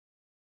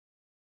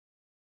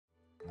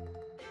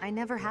I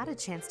never had a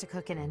chance to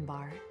cook in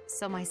Inbar,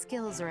 so my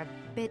skills are a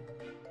bit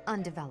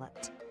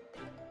undeveloped.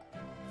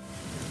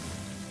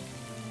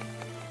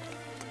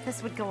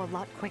 This would go a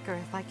lot quicker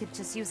if I could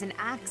just use an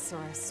axe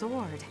or a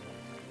sword.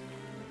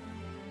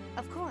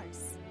 Of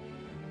course.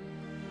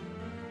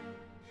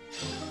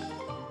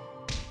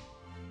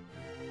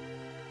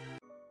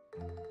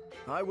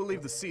 I will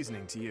leave the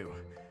seasoning to you.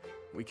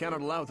 We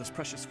cannot allow this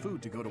precious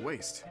food to go to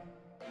waste.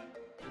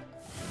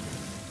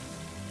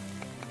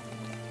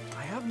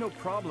 I have no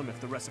problem if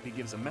the recipe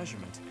gives a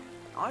measurement.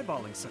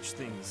 Eyeballing such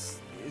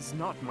things is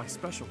not my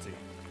specialty.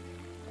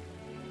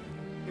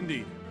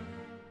 Indeed.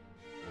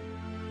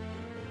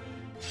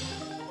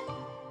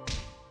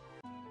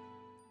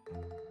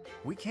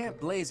 We can't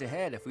blaze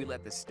ahead if we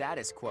let the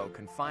status quo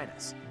confine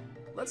us.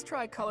 Let's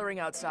try coloring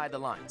outside the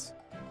lines.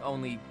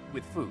 Only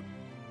with food.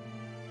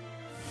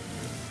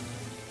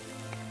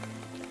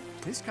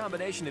 This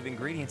combination of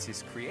ingredients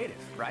is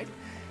creative, right?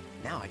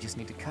 Now I just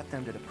need to cut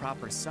them to the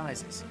proper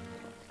sizes.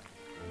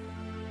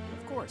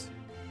 Of course.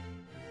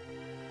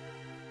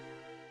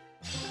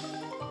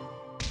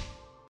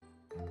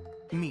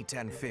 Meat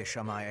and fish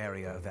are my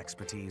area of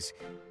expertise,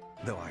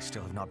 though I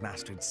still have not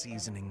mastered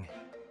seasoning.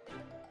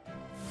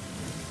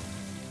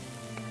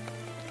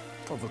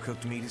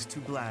 Overcooked meat is too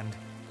bland.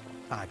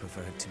 I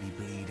prefer it to be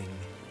bleeding.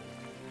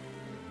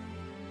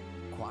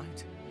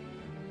 Quite.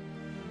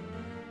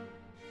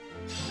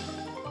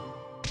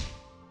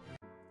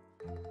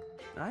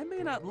 I may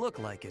not look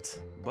like it,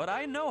 but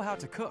I know how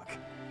to cook.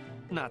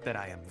 Not that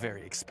I am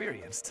very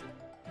experienced.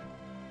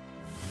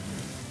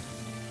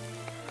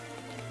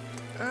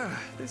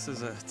 This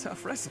is a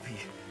tough recipe.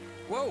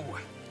 Whoa!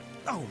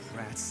 Oh,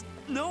 rats.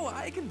 No,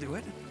 I can do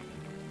it.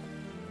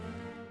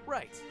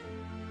 Right.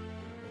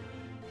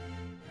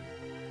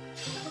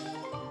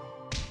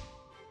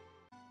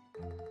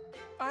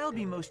 I'll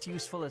be most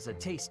useful as a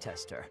taste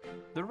tester.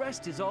 The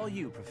rest is all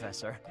you,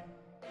 Professor.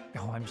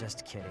 Oh, I'm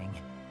just kidding.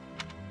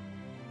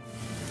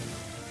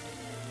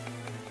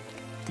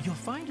 You'll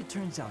find it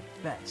turns out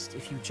best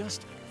if you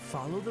just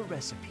follow the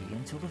recipe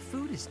until the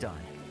food is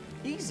done.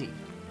 Easy.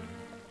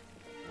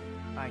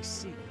 I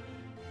see.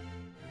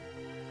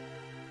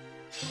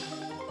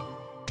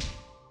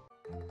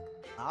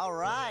 All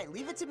right,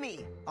 leave it to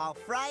me. I'll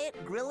fry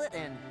it, grill it,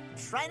 and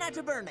try not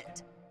to burn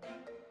it.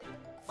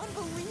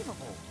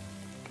 Unbelievable.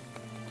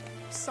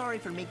 Sorry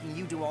for making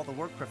you do all the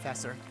work,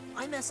 Professor.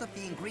 I mess up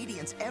the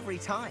ingredients every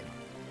time.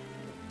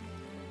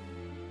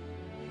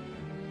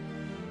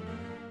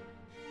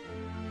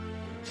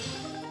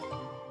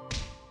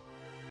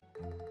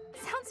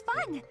 Sounds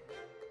fun!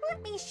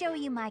 Let me show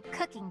you my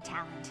cooking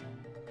talent.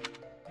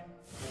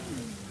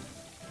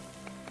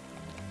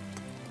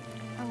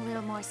 A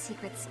little more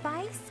secret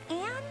spice,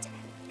 and...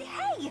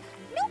 Hey!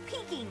 No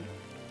peeking!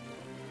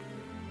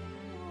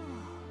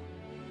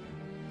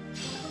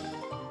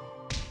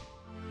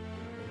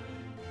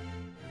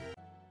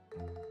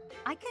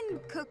 I can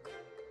cook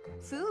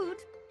food,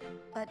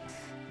 but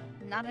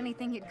not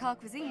anything you'd call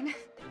cuisine.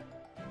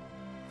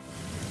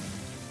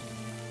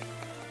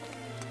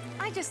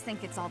 I just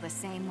think it's all the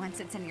same once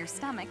it's in your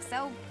stomach,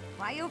 so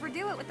why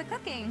overdo it with the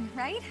cooking,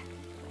 right?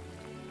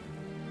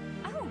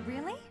 Oh,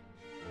 really?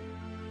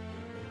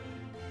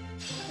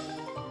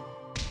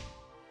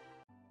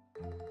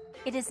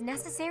 It is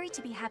necessary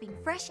to be having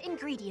fresh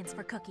ingredients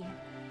for cooking.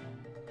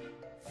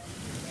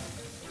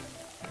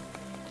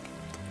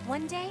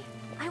 One day,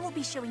 I will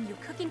be showing you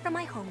cooking from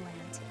my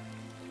homeland.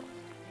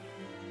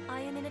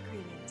 I am in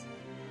agreement.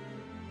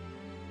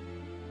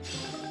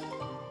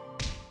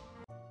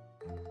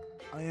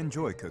 I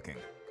enjoy cooking.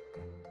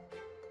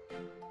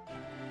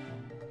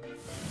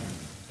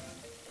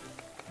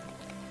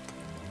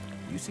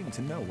 You seem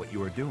to know what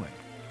you are doing.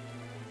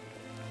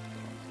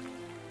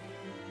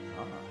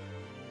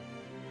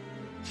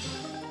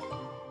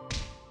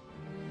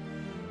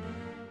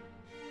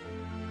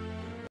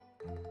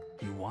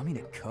 You want me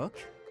to cook?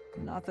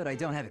 Not that I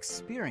don't have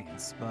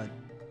experience, but...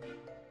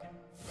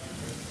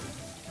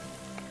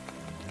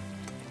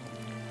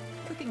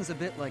 Cooking's a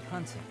bit like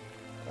hunting,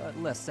 but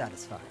less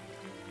satisfying.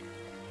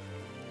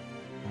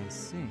 I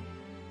see.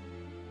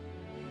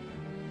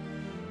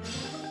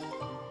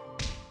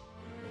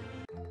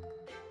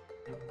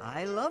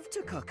 I love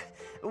to cook.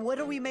 What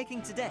are we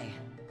making today?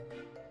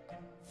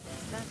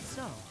 Is that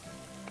so?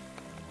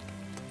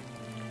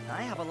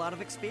 I have a lot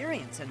of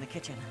experience in the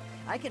kitchen.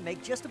 I can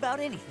make just about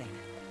anything.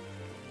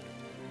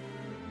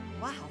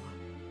 Wow.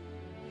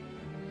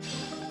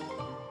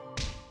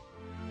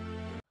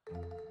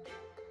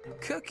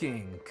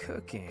 Cooking.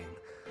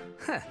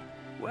 Huh.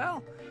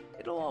 Well,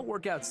 it'll all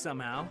work out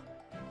somehow.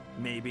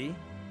 Maybe.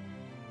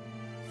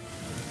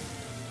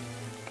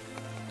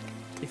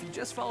 If you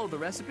just follow the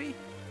recipe,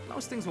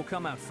 most things will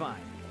come out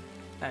fine.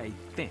 I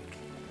think.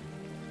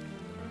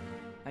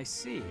 I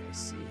see.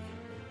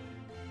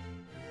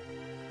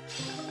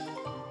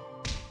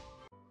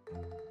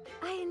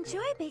 I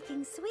enjoy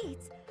baking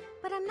sweets,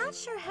 but I'm not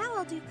sure how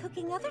I'll do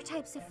cooking other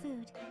types of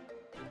food.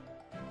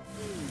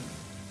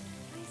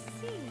 I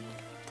see.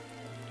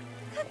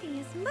 Cooking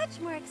is much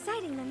more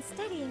exciting than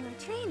studying or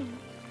training.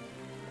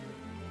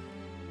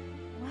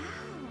 Wow.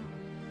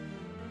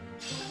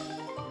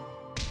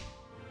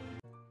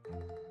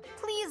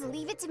 Please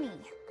leave it to me.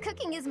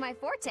 Cooking is my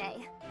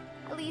forte.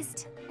 At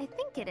least, I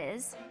think it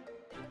is.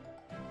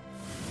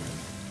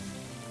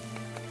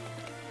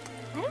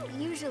 I don't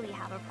usually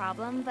have a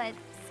problem, but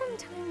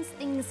sometimes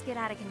things get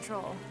out of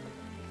control.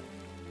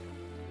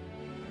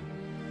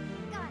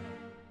 Got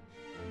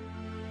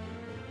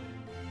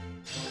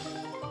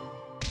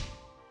it.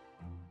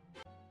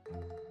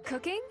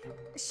 Cooking?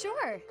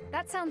 Sure,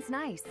 that sounds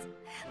nice.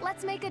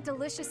 Let's make a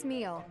delicious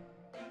meal.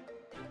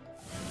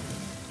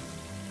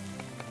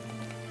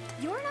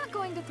 You're not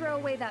going to throw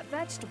away that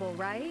vegetable,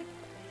 right?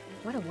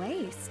 What a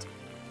waste.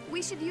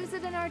 We should use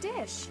it in our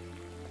dish.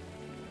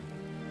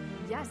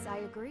 Yes, I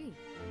agree.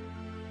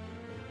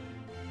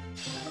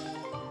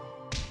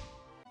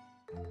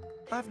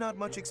 I've not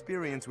much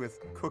experience with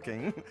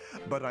cooking,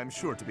 but I'm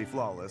sure to be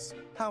flawless.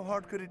 How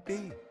hard could it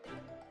be?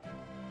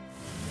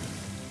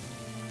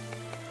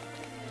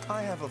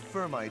 I have a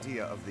firm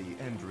idea of the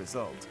end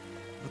result,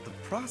 but the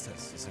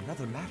process is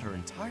another matter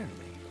entirely.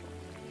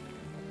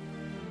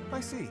 I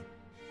see.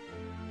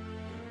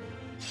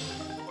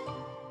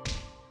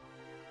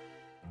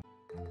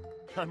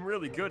 I'm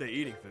really good at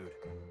eating food,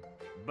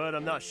 but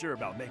I'm not sure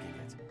about making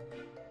it.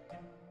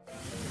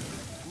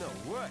 No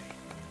way.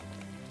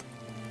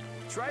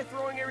 Try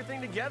throwing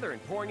everything together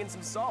and pouring in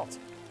some salt.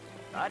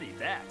 I'd eat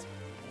that.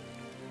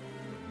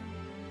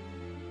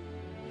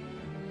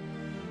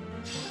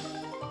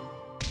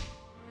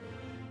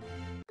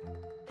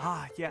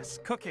 Ah, yes,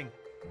 cooking.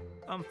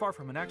 I'm far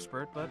from an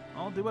expert, but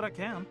I'll do what I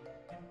can.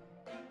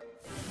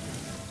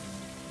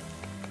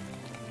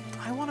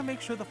 I want to make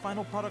sure the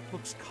final product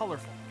looks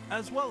colorful,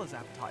 as well as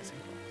appetizing.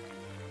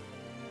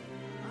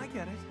 I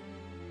get it.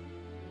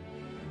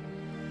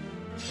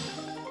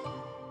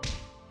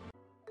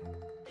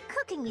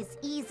 Cooking is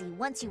easy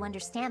once you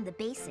understand the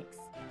basics.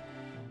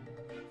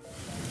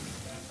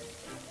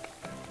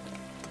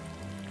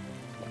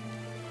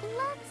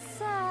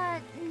 Let's,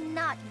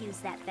 not use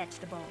that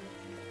vegetable.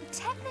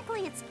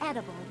 Technically it's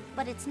edible,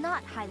 but it's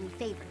not highly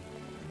favored.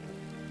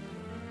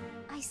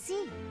 I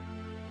see.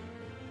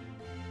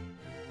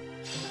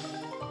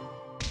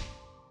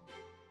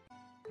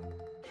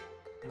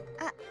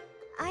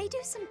 I do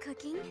some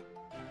cooking.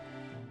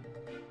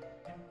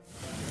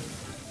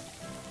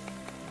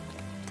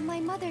 My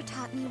mother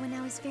taught me when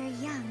I was very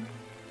young,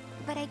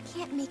 but I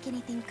can't make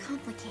anything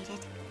complicated.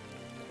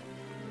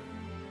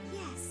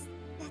 Yes,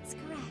 that's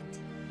correct.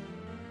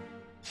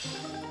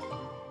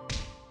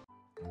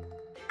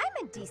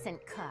 I'm a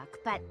decent cook,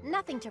 but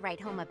nothing to write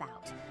home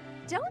about.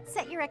 Don't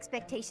set your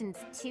expectations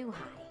too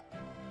high.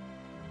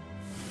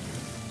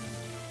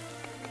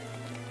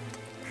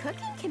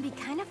 Cooking can be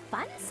kind of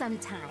fun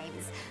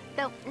sometimes,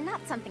 though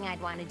not something I'd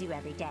want to do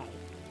every day.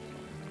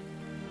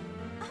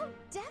 Oh,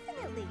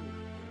 definitely!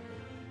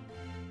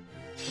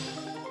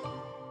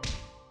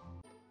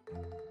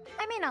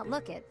 I may not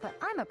look it, but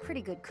I'm a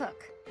pretty good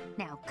cook.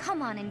 Now,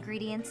 come on,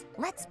 ingredients.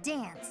 Let's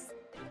dance.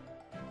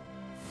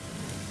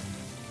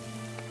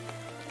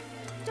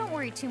 Don't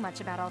worry too much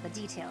about all the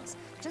details.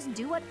 Just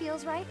do what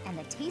feels right, and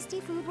the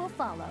tasty food will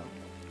follow.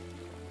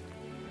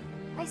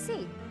 I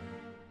see.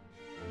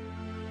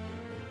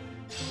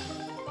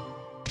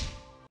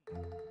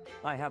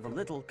 I have a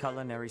little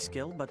culinary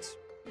skill, but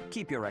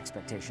keep your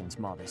expectations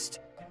modest.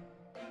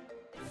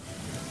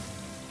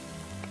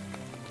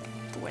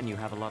 When you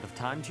have a lot of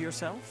time to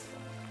yourself,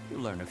 you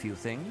learn a few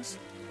things.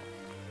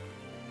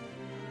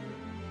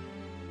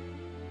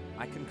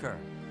 I concur.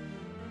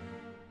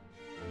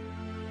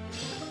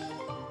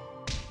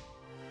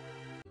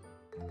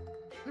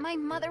 My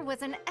mother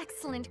was an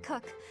excellent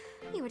cook.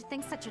 You would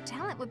think such a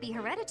talent would be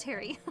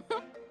hereditary.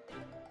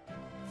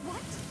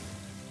 What?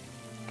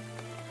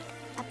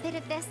 A bit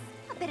of this,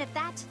 a bit of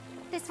that.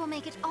 This will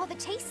make it all the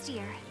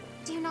tastier.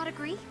 Do you not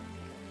agree?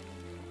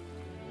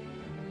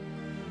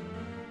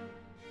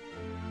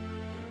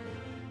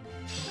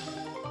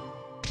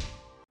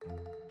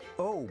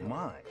 Oh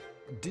my,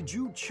 did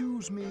you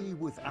choose me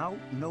without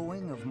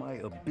knowing of my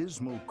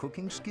abysmal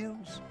cooking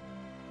skills?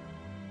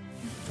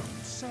 You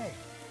don't say.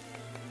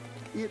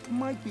 It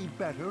might be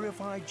better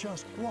if I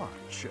just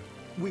watch.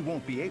 We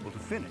won't be able to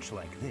finish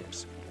like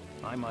this.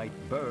 I might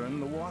burn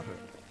the water.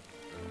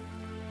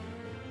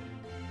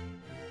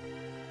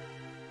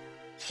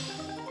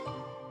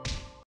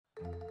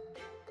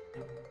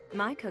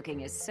 My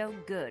cooking is so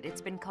good,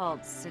 it's been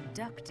called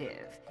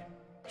seductive.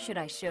 Should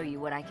I show you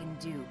what I can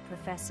do,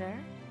 Professor?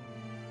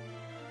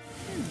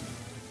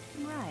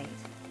 Right.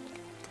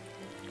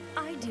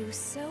 I do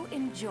so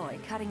enjoy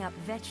cutting up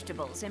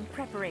vegetables in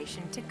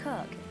preparation to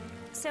cook.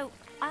 So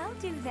I'll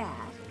do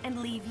that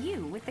and leave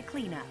you with the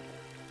cleanup.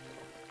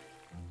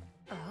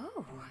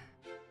 Oh.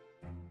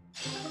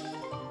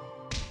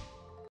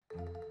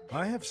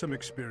 I have some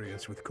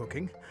experience with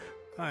cooking.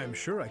 I'm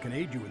sure I can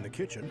aid you in the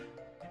kitchen.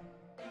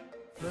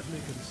 Let me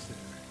consider.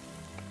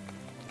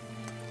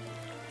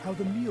 How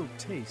the meal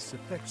tastes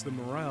affects the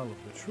morale of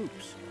the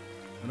troops.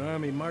 An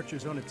army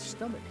marches on its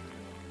stomach.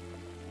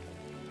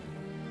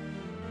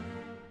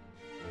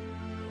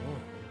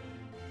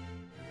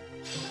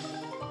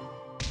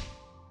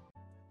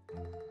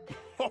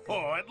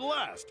 Oh, at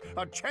last!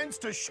 A chance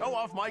to show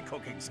off my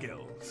cooking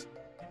skills.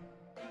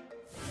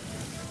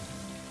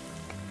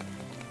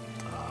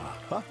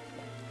 Uh-huh.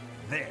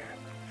 There.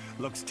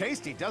 Looks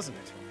tasty, doesn't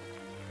it?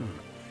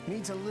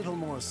 Needs a little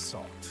more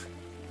salt.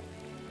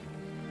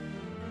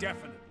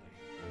 Definitely.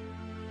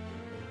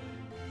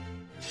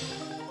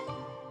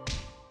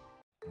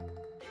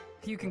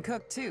 You can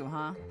cook too,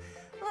 huh?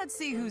 Let's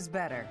see who's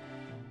better.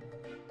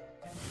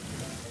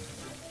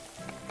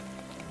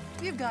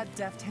 You've got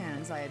deft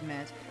hands, I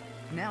admit.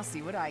 Now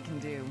see what I can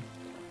do.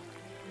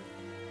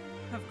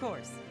 Of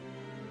course.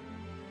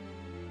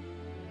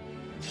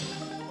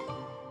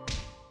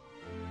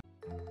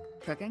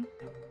 Cooking?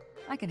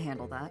 I can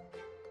handle that.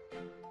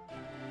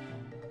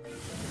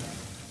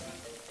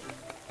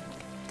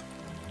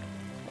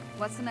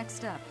 What's the next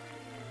step?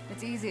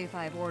 It's easy if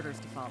I have orders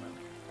to follow.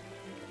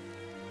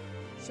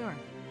 Sure.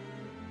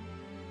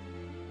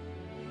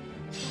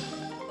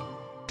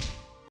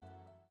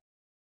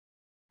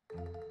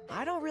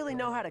 I don't really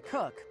know how to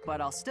cook,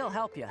 but I'll still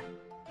help you.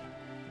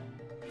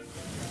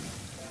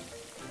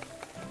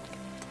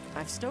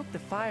 I've stoked the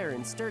fire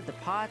and stirred the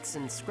pots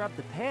and scrubbed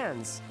the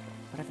pans,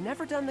 but I've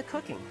never done the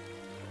cooking.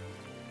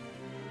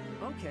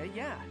 Okay,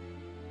 yeah.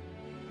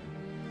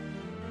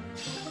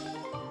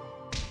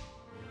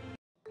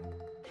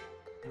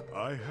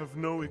 I have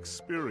no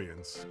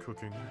experience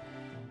cooking.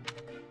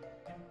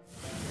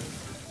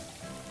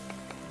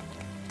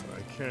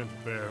 I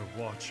can't bear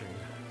watching.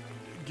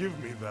 Give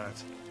me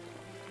that.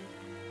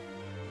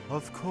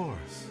 Of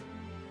course.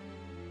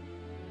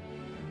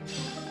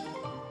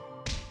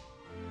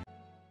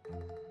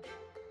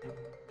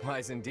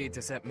 Wise indeed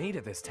to set me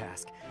to this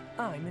task.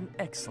 I'm an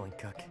excellent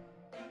cook.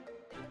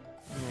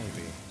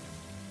 Maybe.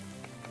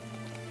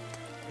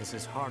 This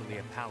is hardly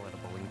a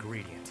palatable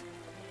ingredient.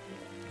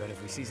 But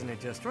if we season it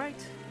just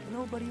right,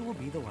 nobody will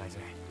be the wiser.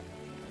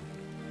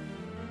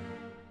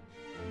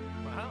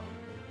 Wow.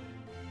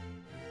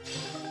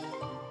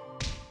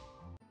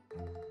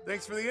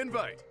 Thanks for the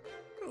invite.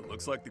 Well,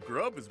 looks like the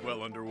grub is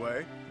well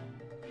underway.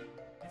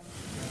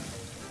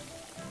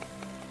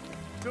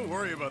 Don't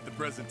worry about the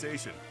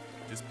presentation.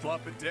 Just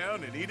plop it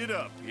down and eat it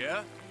up,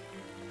 yeah?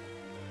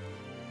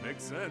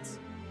 Makes sense.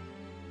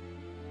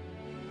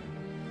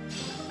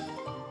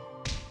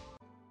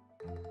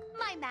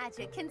 My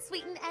magic can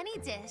sweeten any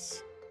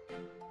dish.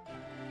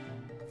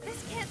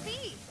 This can't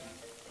be.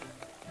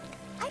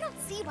 I don't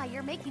see why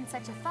you're making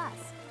such a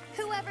fuss.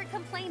 Whoever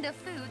complained of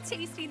food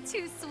tasting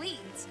too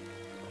sweet?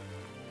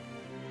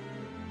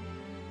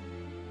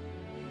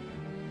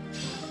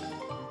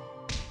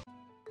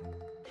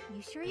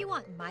 You sure you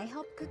want my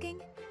help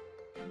cooking?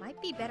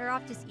 Might be better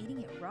off just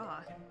eating it raw.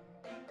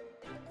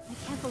 I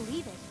can't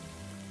believe it.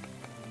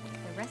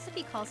 The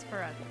recipe calls for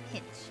a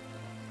pinch.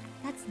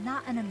 That's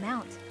not an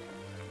amount.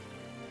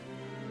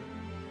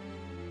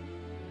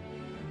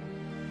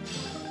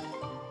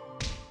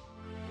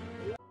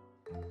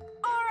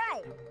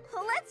 Alright,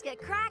 let's get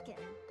cracking.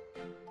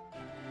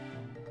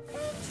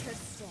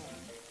 Interesting.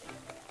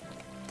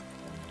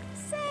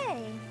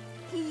 Say,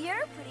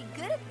 you're pretty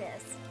good at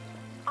this.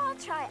 I'll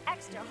try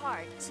extra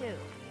hard, too.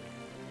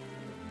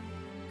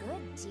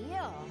 Good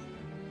deal.